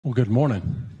Well, good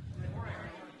morning.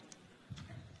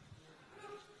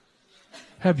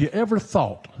 Have you ever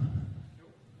thought,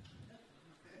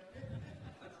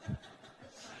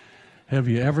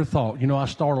 I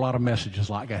start a lot of messages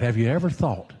like that. Have you ever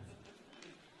thought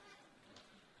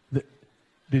that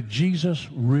did Jesus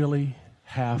really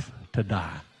have to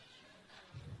die?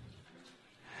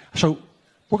 So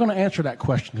we're going to answer that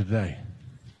question today.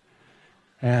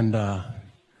 And we're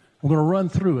going to run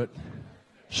through it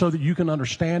so that you can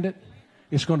understand it.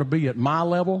 It's going to be at my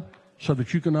level so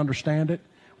that you can understand it,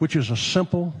 which is a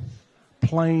simple,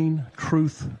 plain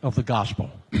truth of the gospel.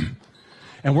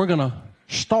 And we're going to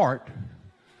start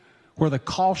where the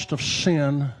cost of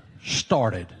sin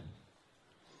started.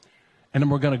 And then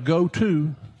we're going to go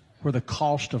to where the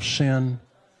cost of sin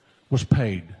was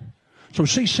paid. So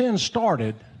see, sin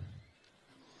started,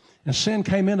 and sin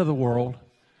came into the world,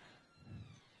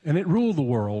 and it ruled the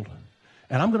world.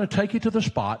 And I'm going to take you to the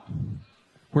spot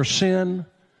where sin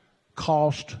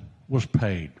cost was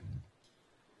paid.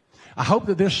 I hope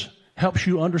that this helps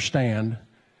you understand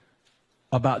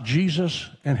about Jesus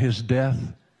and his death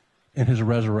and his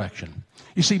resurrection.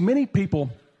 You see, many people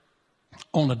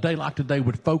on a day like today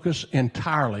would focus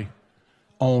entirely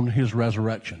on his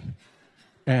resurrection.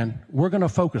 And we're going to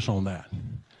focus on that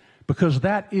because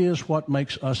that is what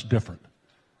makes us different.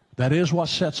 That is what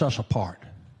sets us apart.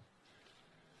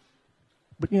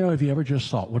 But, have you ever just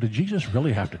thought, well, did Jesus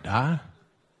really have to die?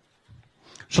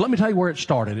 So let me tell you where it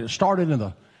started. It started in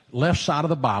the left side of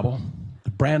the Bible,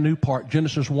 the brand new part,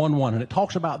 Genesis 1:1, and it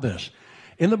talks about this.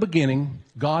 In the beginning,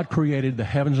 God created the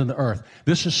heavens and the earth.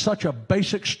 This is such a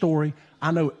basic story.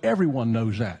 I know everyone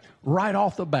knows that right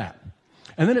off the bat.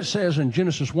 And then it says in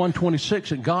Genesis 1:26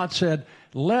 that God said,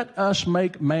 let us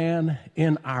make man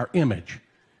in our image.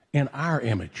 In our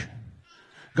image.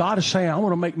 God is saying, I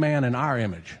want to make man in our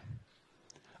image.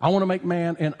 I want to make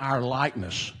man in our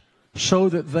likeness so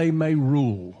that they may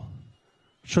rule,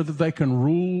 so that they can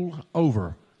rule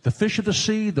over the fish of the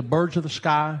sea, the birds of the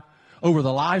sky, over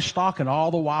the livestock and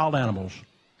all the wild animals,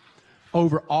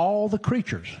 over all the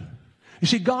creatures. You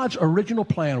see, God's original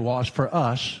plan was for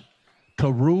us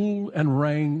to rule and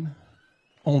reign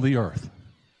on the earth.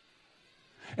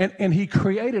 And he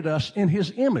created us in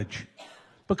his image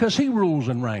because he rules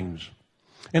and reigns.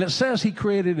 And it says he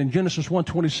created in Genesis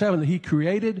 1:27 that he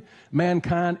created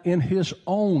mankind in his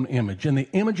own image. In the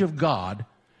image of God,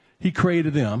 he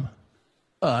created them,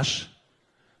 us,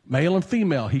 male and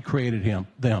female, he created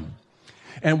them.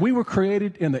 And we were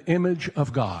created in the image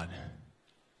of God.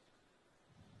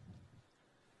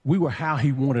 We were how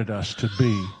he wanted us to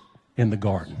be in the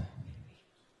garden.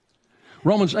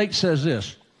 Romans 8 says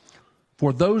this,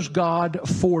 for those God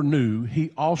foreknew, he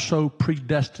also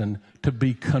predestined to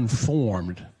be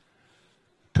conformed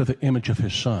to the image of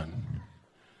his Son.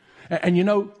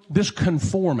 And this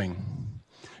conforming,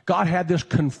 God had this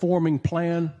conforming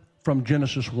plan from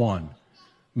Genesis 1,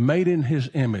 made in his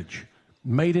image,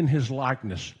 made in his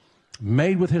likeness,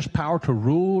 made with his power to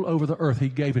rule over the earth. He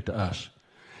gave it to us.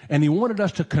 And he wanted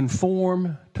us to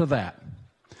conform to that.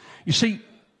 You see,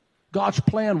 God's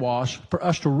plan was for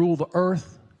us to rule the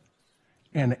earth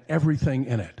and everything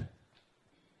in it.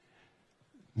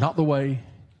 Not the way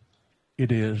it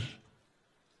is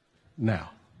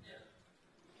now.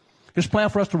 His plan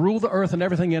for us to rule the earth and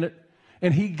everything in it,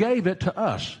 and he gave it to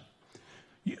us.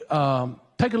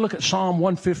 Take a look at Psalm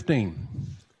 115.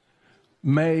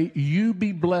 May you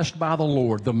be blessed by the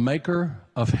Lord, the maker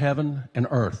of heaven and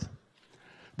earth.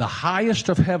 The highest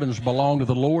of heavens belong to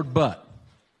the Lord, but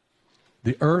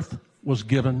the earth was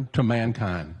given to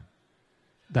mankind.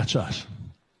 That's us.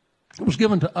 It was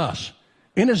given to us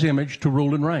in his image to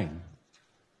rule and reign.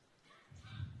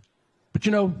 But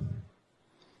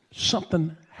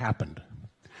something happened.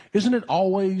 Isn't it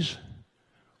always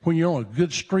when you're on a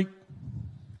good streak,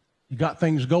 you got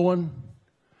things going,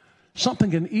 something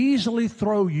can easily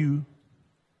throw you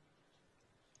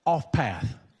off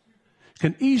path,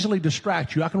 can easily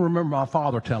distract you. I can remember my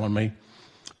father telling me,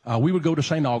 we would go to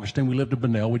St. Augustine. We lived in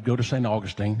Bunnell. We'd go to St.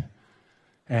 Augustine,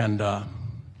 and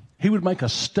he would make a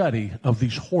study of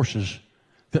these horses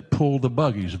that pulled the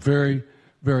buggies. Very,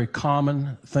 very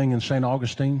common thing in St.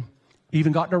 Augustine.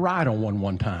 Even got to ride on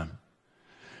one time.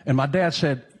 And my dad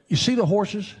said, you see the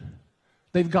horses?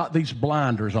 They've got these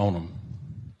blinders on them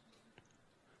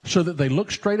so that they look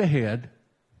straight ahead.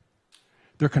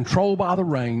 They're controlled by the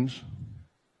reins,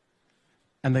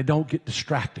 and they don't get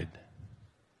distracted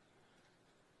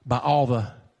by all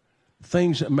the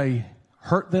things that may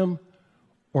hurt them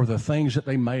or the things that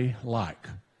they may like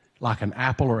an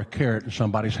apple or a carrot in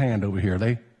somebody's hand over here.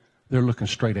 They're looking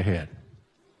straight ahead.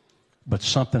 But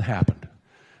something happened.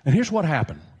 And here's what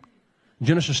happened.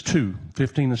 Genesis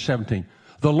 2:15 and 17.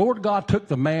 The Lord God took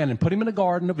the man and put him in the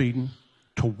Garden of Eden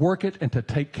to work it and to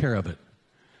take care of it.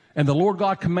 And the Lord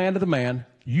God commanded the man,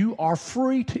 you are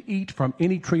free to eat from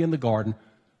any tree in the garden,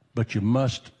 but you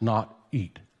must not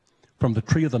eat from the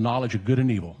tree of the knowledge of good and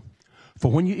evil.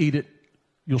 For when you eat it,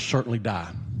 you'll certainly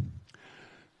die.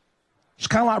 It's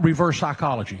kind of like reverse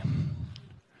psychology.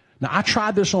 Now, I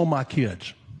tried this on my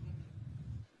kids.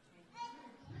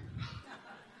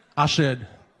 I said,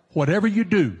 whatever you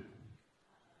do,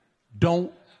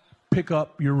 don't pick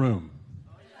up your room.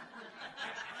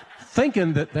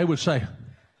 Thinking that they would say,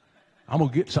 I'm going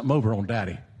to get something over on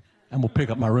Daddy. I'm going to pick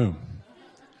up my room.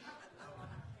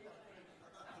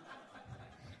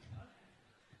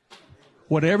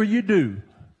 Whatever you do,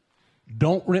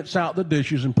 don't rinse out the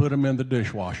dishes and put them in the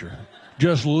dishwasher.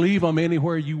 Just leave them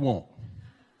anywhere you want.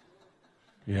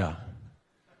 Yeah.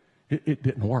 It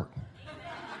didn't work.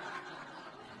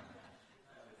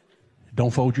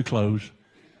 Don't fold your clothes.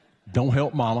 Don't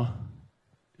help mama.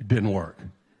 It didn't work.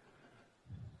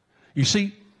 You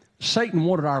see, Satan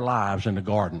wanted our lives in the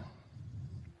garden.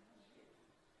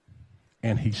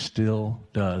 And he still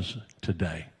does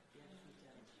today.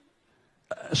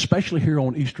 Especially here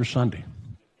on Easter Sunday.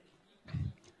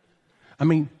 I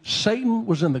mean, Satan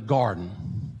was in the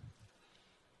garden.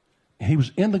 He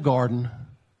was in the garden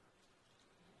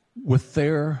with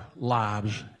their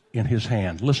lives in his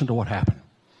hand. Listen to what happened.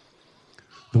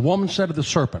 The woman said to the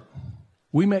serpent,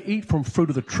 we may eat from fruit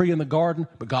of the tree in the garden,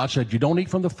 but God said, you don't eat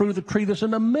from the fruit of the tree that's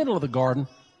in the middle of the garden,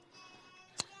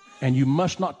 and you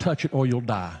must not touch it or you'll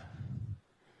die.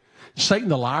 Satan,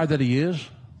 the liar that he is,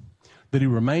 that he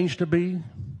remains to be,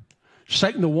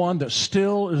 Satan, the one that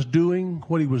still is doing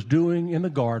what he was doing in the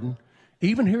garden,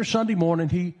 even here Sunday morning,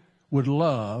 he would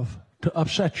love to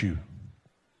upset you.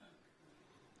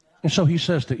 And so he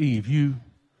says to Eve, you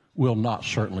will not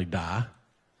certainly die.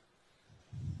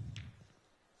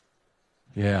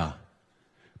 Yeah.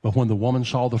 But when the woman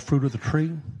saw the fruit of the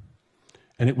tree,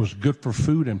 and it was good for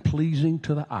food and pleasing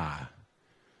to the eye,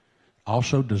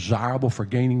 also desirable for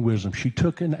gaining wisdom, she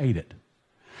took and ate it.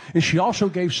 And she also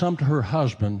gave some to her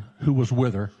husband who was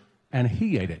with her, and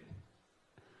he ate it.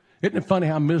 Isn't it funny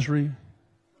how misery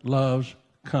loves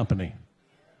company?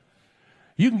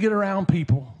 You can get around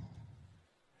people,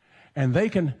 and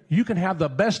you can have the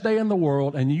best day in the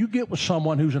world, and you get with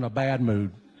someone who's in a bad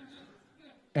mood,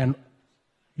 and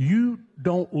you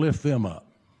don't lift them up.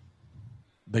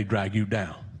 They drag you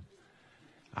down.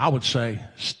 I would say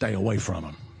stay away from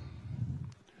them.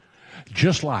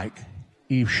 Just like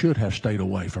Eve should have stayed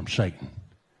away from Satan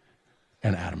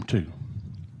and Adam too.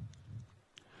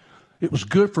 It was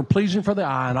good for pleasing for the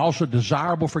eye and also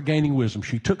desirable for gaining wisdom.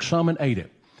 She took some and ate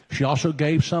it. She also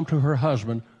gave some to her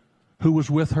husband who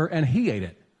was with her, and he ate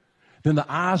it. Then the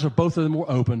eyes of both of them were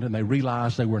opened, and they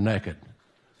realized they were naked.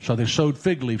 So they sewed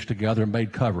fig leaves together and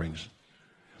made coverings.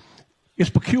 It's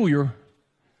peculiar,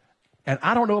 and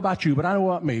I don't know about you, but I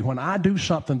know about me. When I do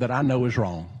something that I know is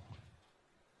wrong,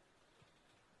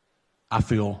 I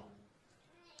feel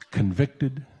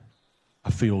convicted.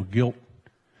 I feel guilt.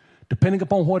 Depending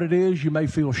upon what it is, you may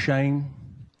feel shame.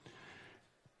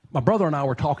 My brother and I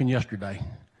were talking yesterday,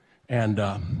 and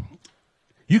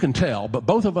you can tell, but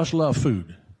both of us love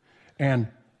food. And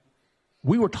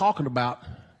we were talking about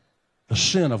the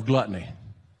sin of gluttony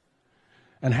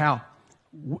and how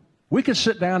we could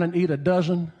sit down and eat a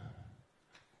dozen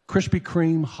Krispy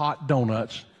Kreme hot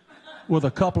donuts with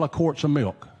a couple of quarts of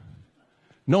milk,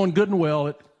 knowing good and well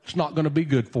it's not going to be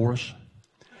good for us.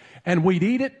 And we'd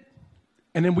eat it,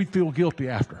 and then we'd feel guilty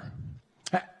after.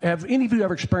 Have any of you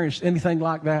ever experienced anything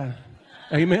like that?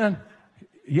 Amen?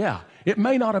 Yeah. It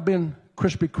may not have been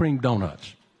Krispy Kreme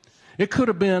donuts. It could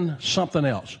have been something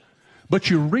else. But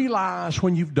you realize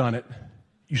when you've done it,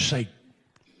 you say,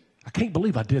 I can't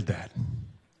believe I did that.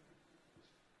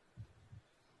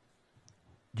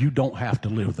 You don't have to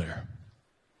live there.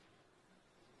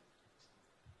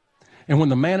 And when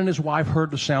the man and his wife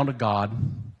heard the sound of God,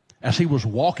 as he was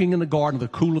walking in the garden in the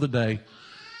cool of the day,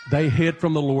 they hid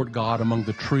from the Lord God among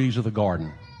the trees of the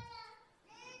garden.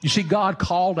 You see, God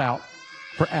called out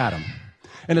for Adam.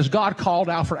 And as God called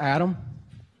out for Adam,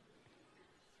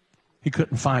 he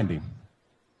couldn't find him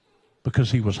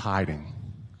because he was hiding.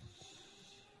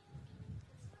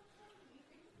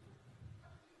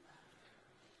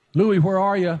 Louis, where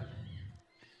are you?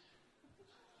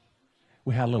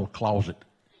 We had a little closet.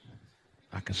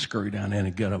 I could scurry down in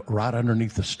and get up right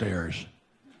underneath the stairs.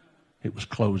 It was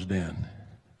closed in.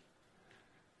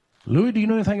 Louis, do you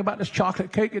know anything about this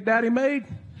chocolate cake that Daddy made?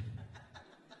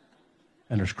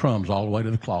 And there's crumbs all the way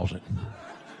to the closet.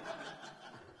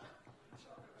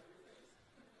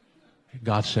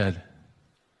 God said,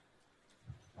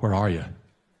 Where are you?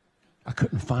 I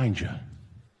couldn't find you.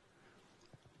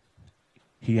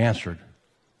 He answered,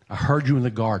 I heard you in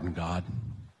the garden, God,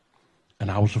 and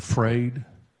I was afraid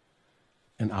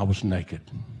and I was naked.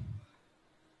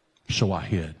 So I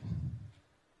hid.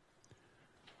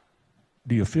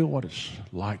 Do you feel what it's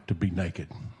like to be naked?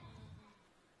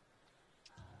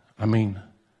 I mean,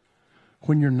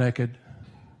 when you're naked,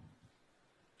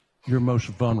 you're most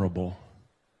vulnerable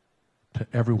to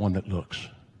everyone that looks,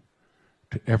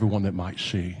 to everyone that might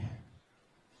see.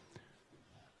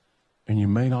 And you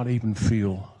may not even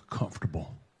feel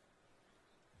comfortable.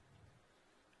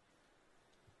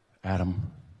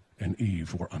 Adam and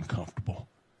Eve were uncomfortable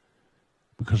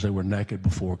because they were naked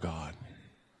before God,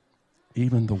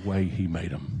 even the way he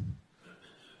made them.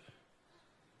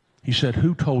 He said,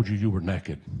 who told you you were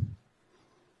naked?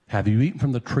 Have you eaten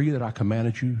from the tree that I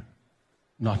commanded you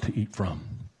not to eat from?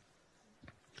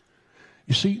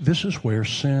 You see, this is where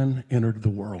sin entered the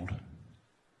world.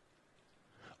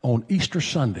 On Easter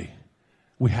Sunday,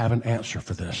 we have an answer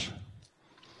for this.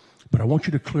 But I want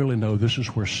you to clearly know this is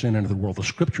where sin entered the world. The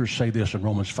scriptures say this in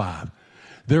Romans 5.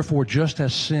 Therefore, just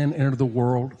as sin entered the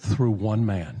world through one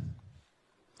man,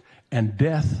 and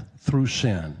death through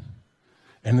sin,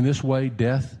 and in this way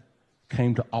death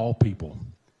came to all people,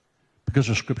 because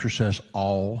the scripture says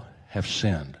all have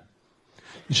sinned.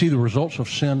 You see, the results of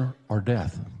sin are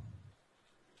death.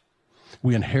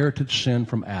 We inherited sin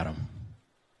from Adam.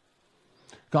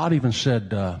 God even said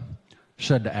to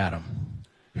Adam,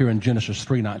 here in Genesis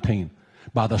 3:19,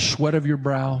 by the sweat of your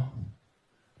brow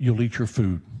you'll eat your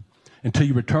food until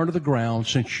you return to the ground,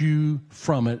 since you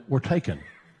from it were taken.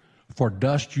 For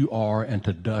dust you are, and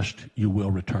to dust you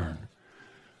will return.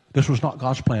 This was not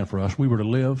God's plan for us. We were to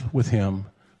live with him,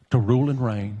 to rule and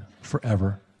reign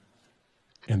forever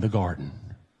in the garden,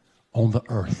 on the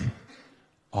earth,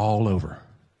 all over.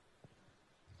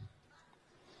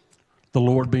 The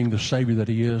Lord, being the Savior that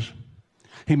he is,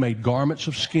 he made garments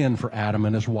of skin for Adam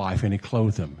and his wife, and he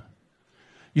clothed them.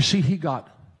 You see, he got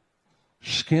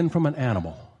skin from an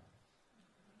animal.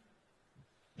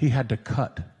 He had to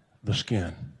cut the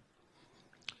skin.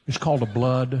 It's called a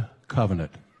blood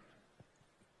covenant,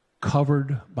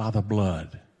 covered by the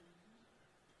blood.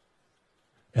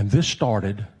 And this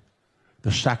started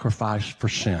the sacrifice for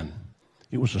sin.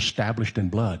 It was established in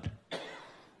blood.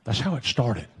 That's how it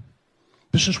started.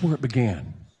 This is where it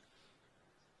began.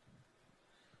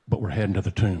 But we're heading to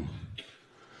the tomb.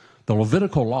 The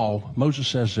Levitical law, Moses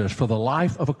says this, for the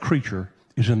life of a creature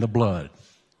is in the blood.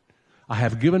 I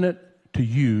have given it to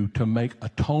you to make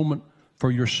atonement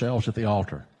for yourselves at the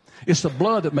altar. It's the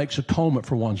blood that makes atonement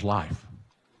for one's life.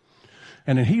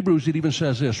 And in Hebrews, it even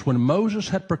says this, when Moses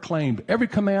had proclaimed every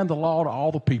command of the law to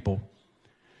all the people,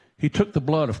 he took the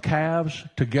blood of calves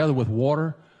together with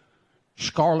water,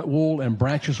 scarlet wool, and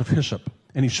branches of hyssop,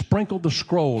 and he sprinkled the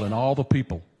scroll in all the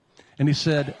people. And he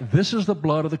said, this is the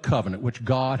blood of the covenant which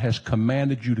God has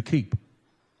commanded you to keep.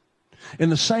 In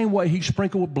the same way, he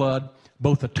sprinkled with blood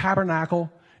both the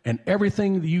tabernacle and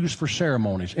everything used for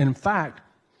ceremonies. In fact,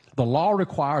 the law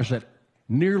requires that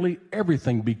nearly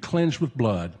everything be cleansed with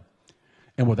blood,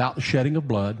 and without the shedding of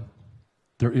blood,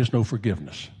 there is no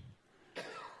forgiveness.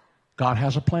 God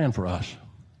has a plan for us.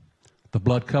 The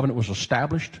blood covenant was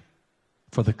established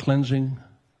for the cleansing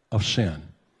of sin.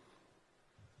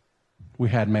 We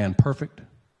had man perfect.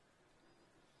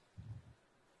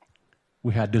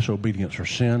 We had disobedience or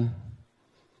sin.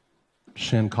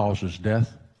 Sin causes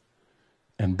death,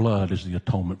 and blood is the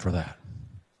atonement for that.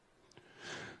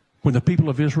 When the people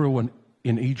of Israel were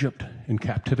in Egypt in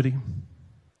captivity,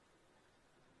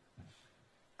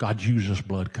 God used this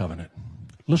blood covenant.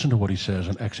 Listen to what he says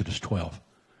in Exodus 12.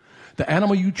 The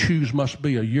animal you choose must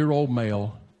be a year-old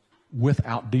male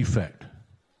without defect.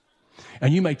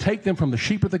 And you may take them from the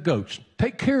sheep or the goats.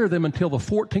 Take care of them until the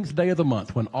 14th day of the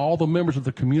month, when all the members of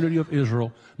the community of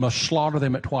Israel must slaughter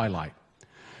them at twilight.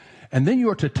 And then you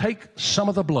are to take some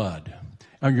of the blood,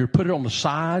 and you put it on the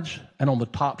sides and on the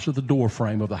tops of the door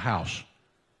frame of the house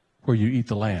where you eat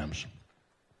the lambs.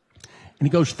 And he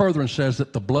goes further and says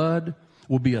that the blood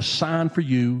will be a sign for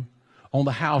you on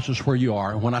the houses where you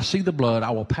are. And when I see the blood, I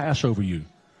will pass over you.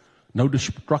 No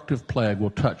destructive plague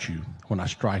will touch you when I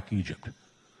strike Egypt.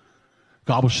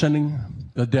 God was sending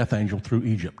the death angel through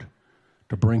Egypt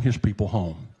to bring his people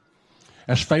home.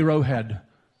 As Pharaoh had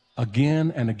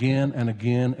again and again and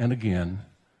again and again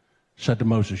said to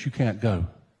Moses, you can't go.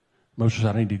 Moses,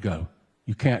 I need to go.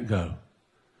 You can't go.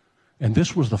 And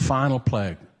this was the final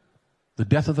plague, the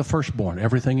death of the firstborn,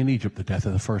 everything in Egypt, the death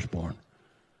of the firstborn.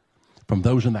 From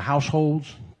those in the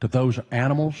households, to those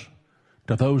animals,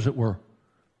 to those that were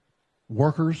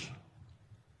workers,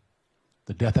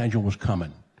 the death angel was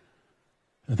coming.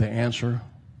 The answer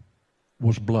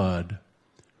was blood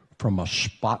from a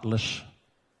spotless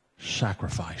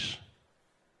sacrifice.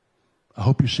 I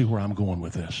hope you see where I'm going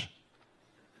with this.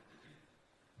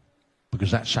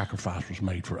 Because that sacrifice was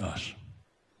made for us.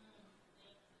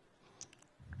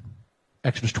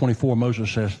 Exodus 24, Moses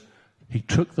says, he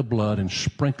took the blood and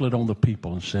sprinkled it on the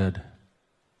people and said,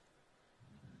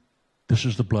 this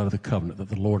is the blood of the covenant that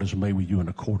the Lord has made with you in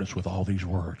accordance with all these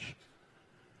words.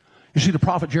 You see, the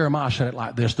prophet Jeremiah said it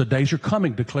like this, the days are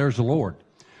coming, declares the Lord,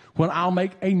 when I'll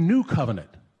make a new covenant.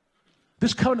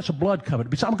 This covenant's a blood covenant.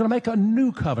 Because I'm going to make a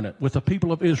new covenant with the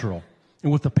people of Israel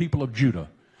and with the people of Judah.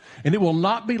 And it will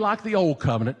not be like the old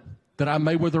covenant that I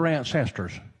made with their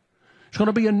ancestors. It's going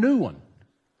to be a new one.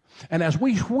 And as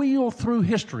we wheel through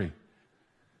history,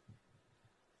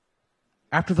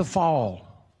 after the fall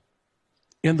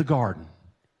in the garden,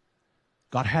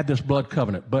 God had this blood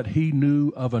covenant, but he knew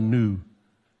of a new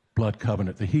blood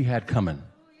covenant that he had coming.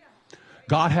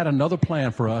 God had another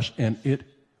plan for us, and it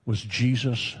was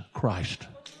Jesus Christ.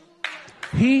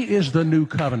 He is the new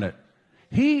covenant.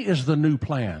 He is the new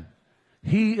plan.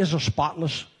 He is a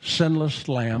spotless, sinless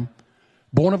lamb,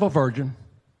 born of a virgin,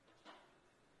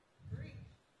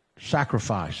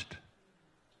 sacrificed,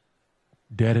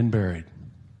 dead and buried.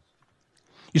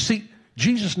 You see,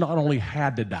 Jesus not only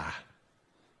had to die.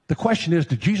 The question is,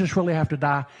 did Jesus really have to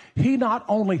die? He not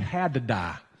only had to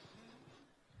die,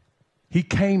 he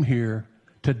came here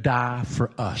to die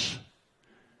for us.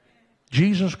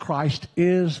 Jesus Christ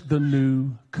is the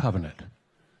new covenant.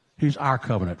 He's our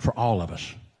covenant for all of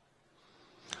us.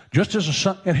 Just as a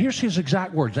son, and here's his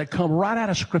exact words. They come right out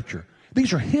of Scripture.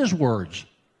 These are his words.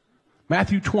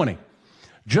 Matthew 20.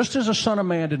 Just as a son of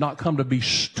man did not come to be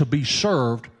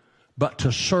served, but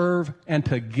to serve and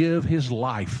to give his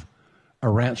life a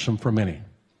ransom for many.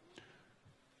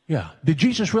 Yeah. Did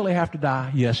Jesus really have to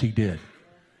die? Yes, he did.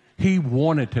 He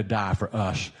wanted to die for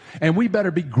us. And we better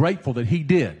be grateful that he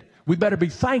did. We better be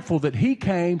thankful that he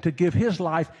came to give his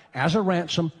life as a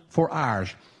ransom for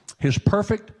ours. His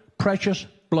perfect, precious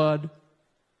blood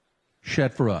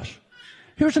shed for us.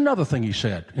 Here's another thing he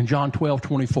said in John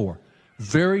 12:24.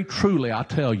 Very truly I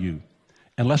tell you,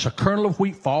 unless a kernel of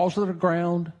wheat falls to the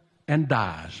ground and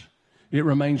dies, it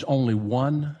remains only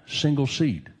one single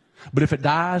seed. But if it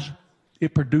dies,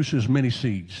 it produces many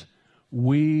seeds.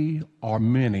 We are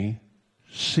many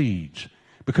seeds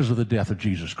because of the death of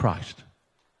Jesus Christ.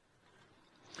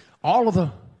 All of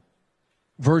the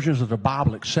versions of the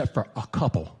Bible, except for a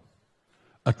couple,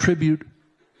 attribute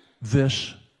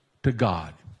this to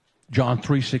God. John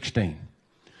 3:16.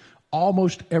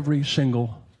 Almost every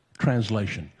single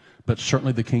translation, but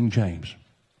certainly the King James.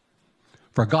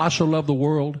 For God so loved the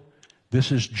world,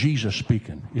 this is Jesus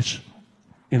speaking. It's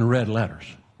in red letters.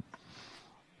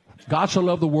 God so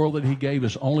loved the world that he gave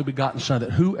his only begotten Son,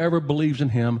 that whoever believes in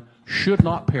him should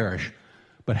not perish,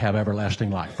 but have everlasting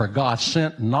life. For God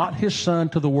sent not his Son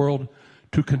to the world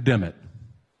to condemn it.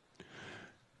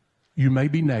 You may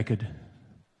be naked.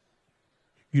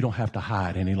 You don't have to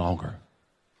hide any longer.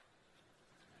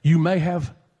 You may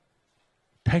have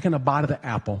taken a bite of the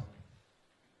apple.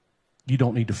 You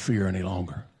don't need to fear any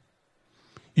longer.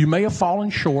 You may have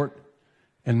fallen short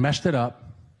and messed it up.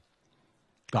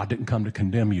 God didn't come to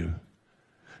condemn you.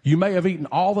 You may have eaten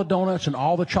all the donuts and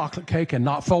all the chocolate cake and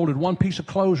not folded one piece of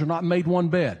clothes or not made one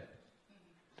bed.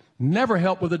 Never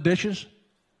helped with the dishes.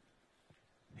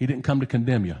 He didn't come to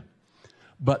condemn you,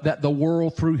 but that the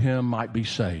world through him might be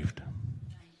saved.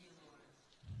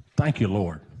 Thank you,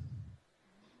 Lord.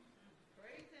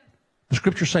 The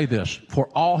scriptures say this, for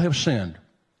all have sinned,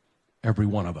 every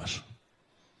one of us.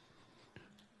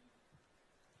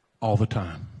 All the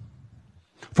time.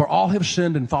 For all have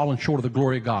sinned and fallen short of the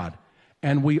glory of God.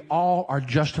 And we all are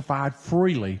justified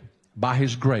freely by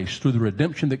his grace through the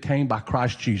redemption that came by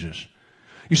Christ Jesus.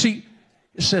 You see,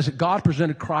 it says that God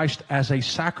presented Christ as a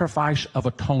sacrifice of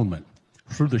atonement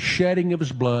through the shedding of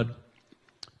his blood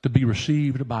to be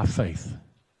received by faith.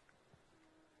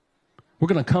 We're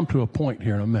going to come to a point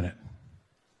here in a minute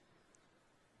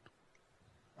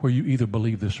where you either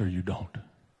believe this or you don't.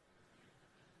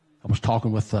 I was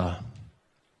talking with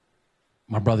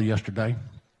my brother yesterday.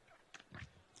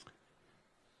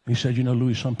 He said, you know,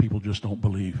 Louis, some people just don't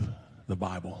believe the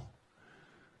Bible.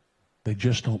 They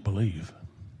just don't believe.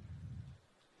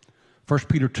 1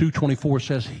 Peter 2:24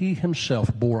 says, he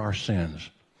himself bore our sins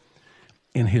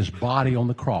in his body on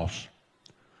the cross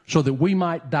so that we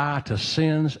might die to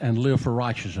sins and live for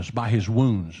righteousness. By his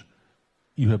wounds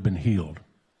you have been healed.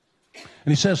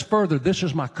 And he says further, this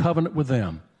is my covenant with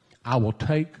them. I will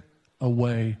take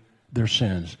away their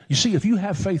sins. You see, if you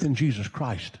have faith in Jesus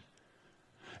Christ,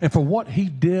 and for what he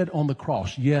did on the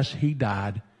cross, yes, he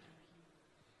died,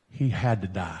 He had to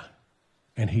die,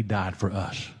 and he died for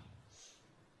us.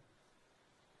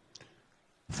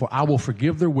 For I will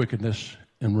forgive their wickedness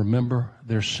and remember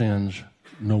their sins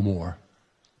no more.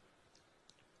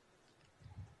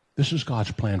 This is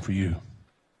God's plan for you,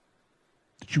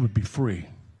 that you would be free,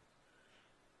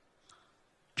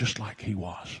 just like he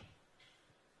was.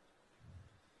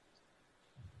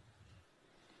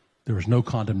 There is no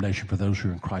condemnation for those who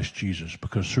are in Christ Jesus,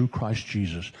 because through Christ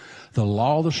Jesus, the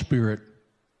law of the Spirit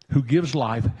who gives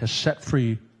life has set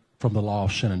free from the law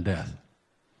of sin and death.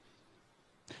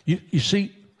 You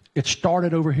see, it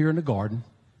started over here in the garden,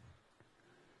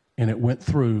 and it went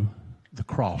through the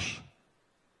cross,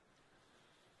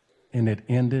 and it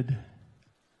ended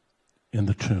in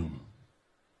the tomb.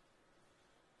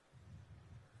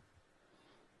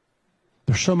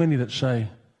 There's so many that say,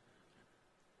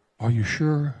 are you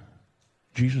sure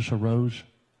Jesus arose?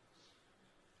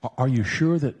 Are you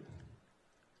sure that,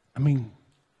 you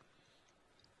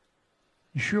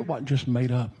sure it wasn't just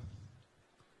made up?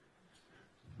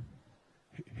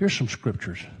 Here's some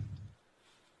scriptures.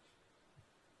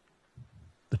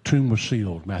 The tomb was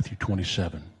sealed, Matthew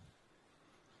 27.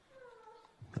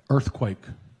 The earthquake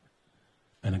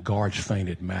and the guards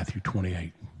fainted, Matthew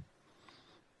 28.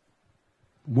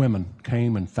 Women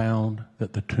came and found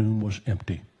that the tomb was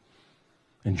empty,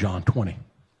 in John 20.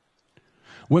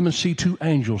 Women see two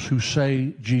angels who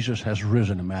say Jesus has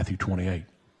risen, in Matthew 28.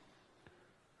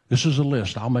 This is a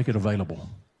list. I'll make it available.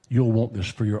 You'll want this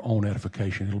for your own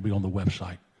edification. It'll be on the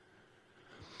website.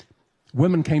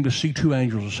 Women came to see two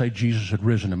angels and say Jesus had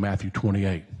risen, in Matthew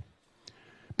 28.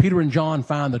 Peter and John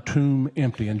find the tomb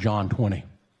empty, in John 20.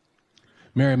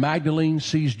 Mary Magdalene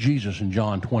sees Jesus, in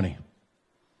John 20.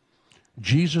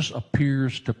 Jesus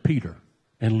appears to Peter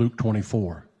in Luke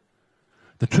 24.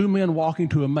 The two men walking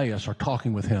to Emmaus are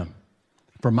talking with him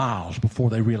for miles before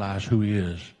they realize who he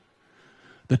is.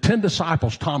 The 10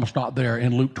 disciples, Thomas not there,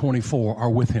 in Luke 24 are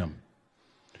with him.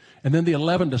 And then the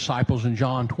 11 disciples in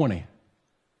John 20.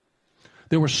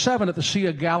 There were 7 at the Sea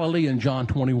of Galilee in John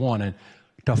 21, and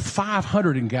to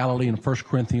 500 in Galilee in 1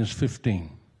 Corinthians 15.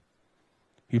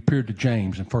 He appeared to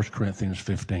James in 1 Corinthians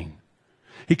 15.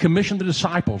 He commissioned the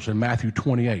disciples in Matthew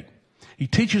 28. He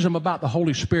teaches them about the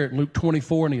Holy Spirit in Luke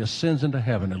 24, and he ascends into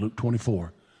heaven in Luke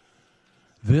 24.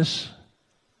 This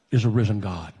is a risen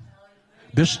God.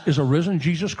 This is a risen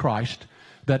Jesus Christ,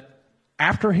 that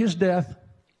after his death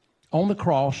on the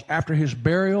cross, after his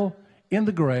burial in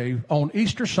the grave, on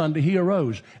Easter Sunday, he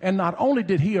arose. And not only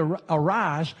did he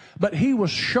arise, but he was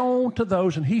shown to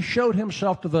those, and he showed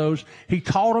himself to those. He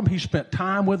taught them. He spent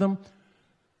time with them.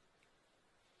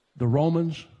 The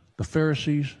Romans, the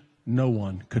Pharisees, no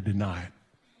one could deny it.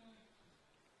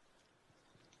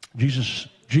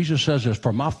 Jesus says this,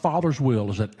 for my Father's will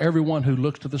is that everyone who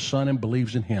looks to the Son and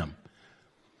believes in him,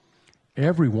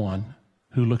 everyone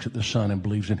who looks at the Son and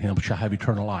believes in him shall have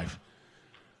eternal life.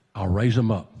 I'll raise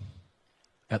him up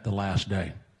at the last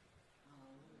day.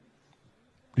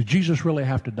 Did Jesus really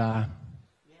have to die?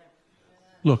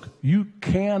 Look, you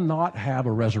cannot have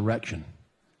a resurrection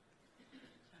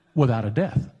without a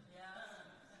death.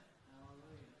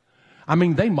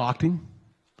 They mocked him.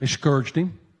 They scourged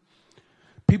him.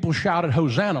 People shouted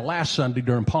Hosanna last Sunday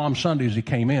during Palm Sunday as he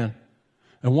came in.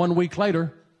 And 1 week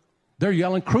later, they're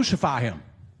yelling, crucify him.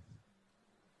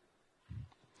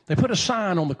 They put a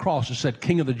sign on the cross that said,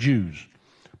 King of the Jews.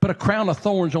 Put a crown of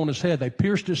thorns on his head. They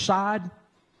pierced his side.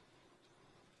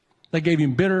 They gave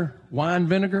him bitter wine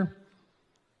vinegar.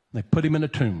 They put him in a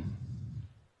tomb.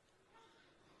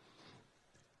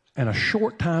 And a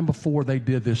short time before they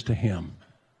did this to him,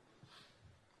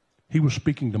 he was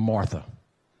speaking to Martha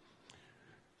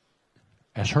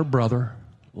as her brother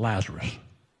Lazarus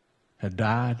had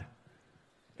died,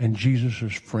 and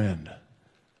Jesus' friend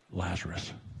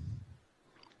Lazarus.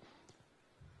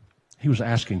 He was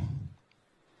asking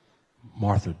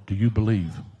Martha, do you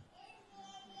believe?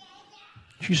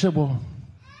 She said, well,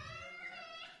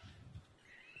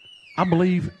 I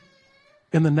believe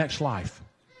in the next life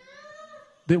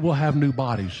that we'll have new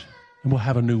bodies and we'll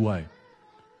have a new way.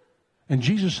 And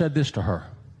Jesus said this to her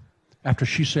after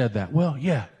she said that. Well,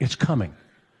 yeah, it's coming.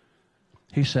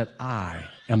 He said, I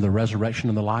am the resurrection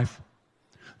and the life.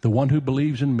 The one who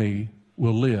believes in me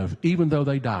will live even though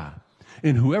they die.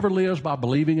 And whoever lives by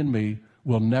believing in me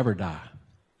will never die.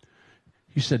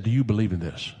 He said, do you believe in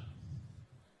this?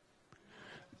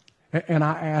 And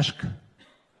I ask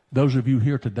those of you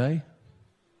here today,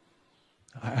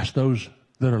 I ask those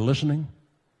that are listening,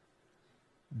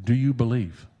 do you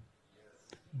believe?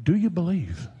 Do you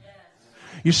believe?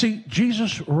 You see,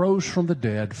 Jesus rose from the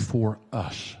dead for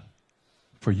us,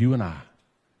 for you and I.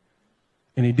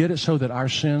 And he did it so that our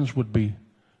sins would be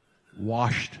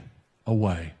washed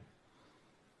away.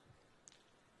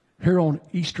 Here on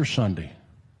Easter Sunday,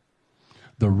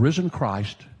 the risen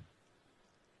Christ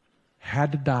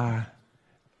had to die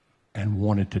and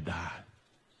wanted to die.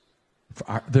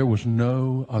 There was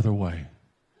no other way.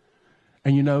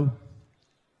 And you know,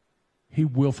 he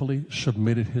willfully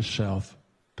submitted himself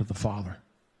to the Father.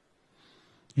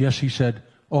 Yes, he said,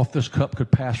 oh, if this cup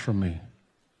could pass from me.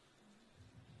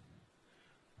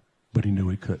 But he knew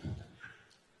he couldn't.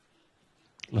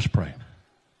 Let's pray.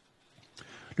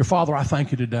 Dear Father, I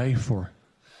thank you today for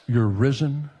your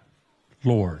risen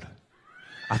Lord.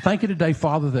 I thank you today,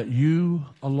 Father, that you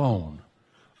alone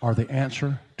are the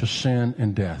answer to sin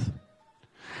and death.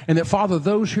 And that, Father,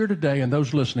 those here today and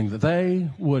those listening, that they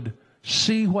would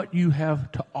see what you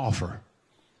have to offer,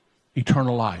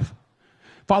 eternal life.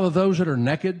 Father, those that are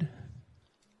naked,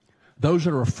 those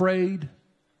that are afraid,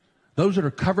 those that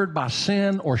are covered by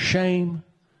sin or shame,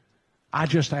 I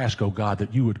just ask, oh God,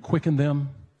 that you would quicken them,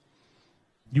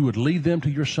 you would lead them to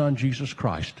your Son, Jesus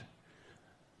Christ,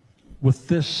 with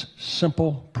this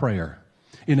simple prayer.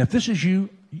 And if this is you,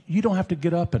 you don't have to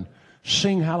get up and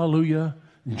sing hallelujah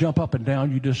and jump up and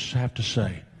down. You just have to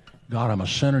say, God, I'm a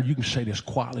sinner. You can say this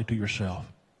quietly to yourself.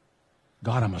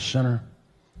 God, I'm a sinner.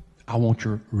 I want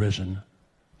your risen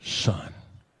Son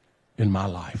in my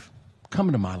life. Come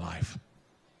into my life.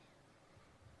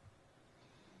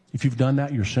 If you've done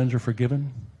that, your sins are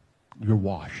forgiven. You're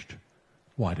washed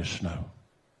white as snow.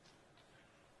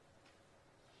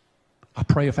 I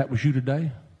pray if that was you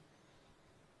today,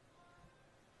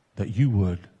 that you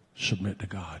would submit to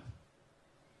God.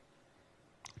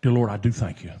 Dear Lord, I do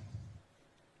thank you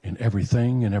in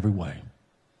everything and every way.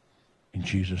 In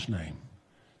Jesus' name,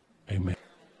 amen.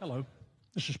 Hello,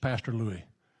 this is Pastor Louis.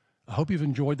 I hope you've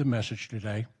enjoyed the message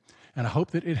today, and I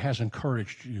hope that it has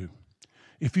encouraged you.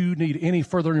 If you need any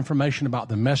further information about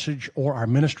the message or our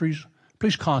ministries,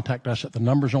 please contact us at the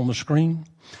numbers on the screen.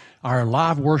 Our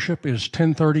live worship is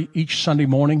 10:30 each Sunday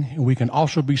morning, and we can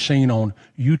also be seen on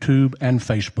YouTube and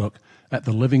Facebook at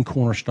the Living Cornerstone.